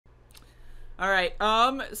All right.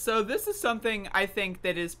 So this is something I think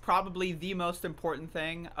that is probably the most important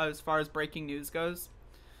thing as far as breaking news goes.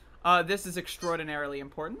 This is extraordinarily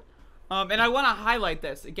important. And I want to highlight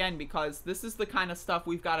this again because this is the kind of stuff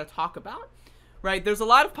we've got to talk about, right? There's a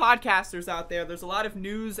lot of podcasters out there. There's a lot of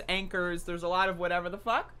news anchors. There's a lot of whatever the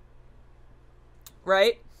fuck,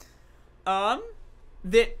 right?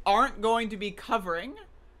 That aren't going to be covering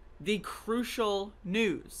the crucial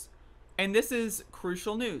news. And this is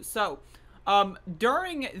crucial news. So,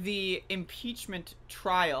 during the impeachment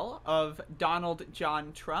trial of Donald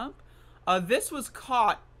John Trump, this was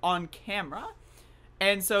caught on camera.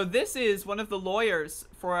 And so this is one of the lawyers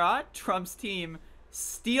for Trump's team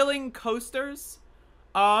stealing coasters,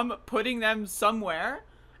 putting them somewhere.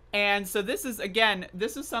 And so this is, again,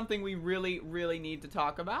 this is something we really, really need to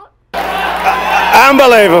talk about.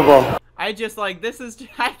 Unbelievable. I just, like, this is,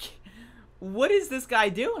 what is this guy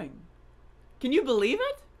doing? Can you believe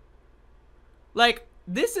it? Like,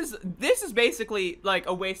 this is basically, like,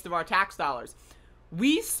 a waste of our tax dollars.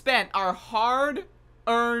 We spent our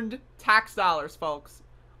hard-earned tax dollars, folks,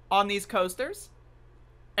 on these coasters.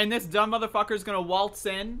 And this dumb motherfucker's gonna waltz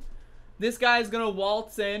in. This guy's gonna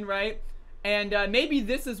waltz in, right? And maybe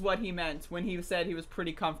this is what he meant when he said he was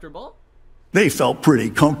pretty comfortable. They felt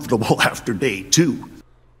pretty comfortable after day 2.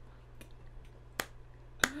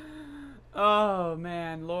 Oh,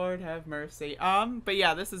 man. Lord have mercy. But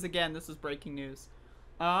yeah, this is breaking news.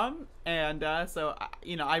 So,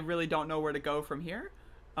 you know, I really don't know where to go from here.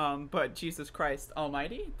 But Jesus Christ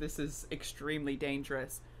almighty, this is extremely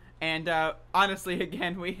dangerous. And, honestly,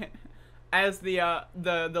 again, as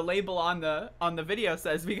the label on the video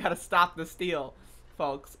says, we gotta stop the steal,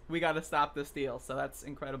 folks. We gotta stop the steal. So that's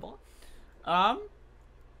incredible.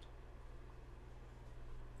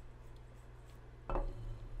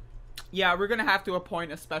 Yeah, we're gonna have to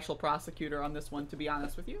appoint a special prosecutor on this one, to be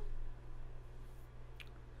honest with you.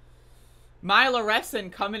 Myla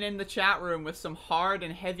Resson coming in the chat room with some hard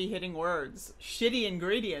and heavy-hitting words. Shitty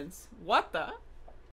ingredients. What the?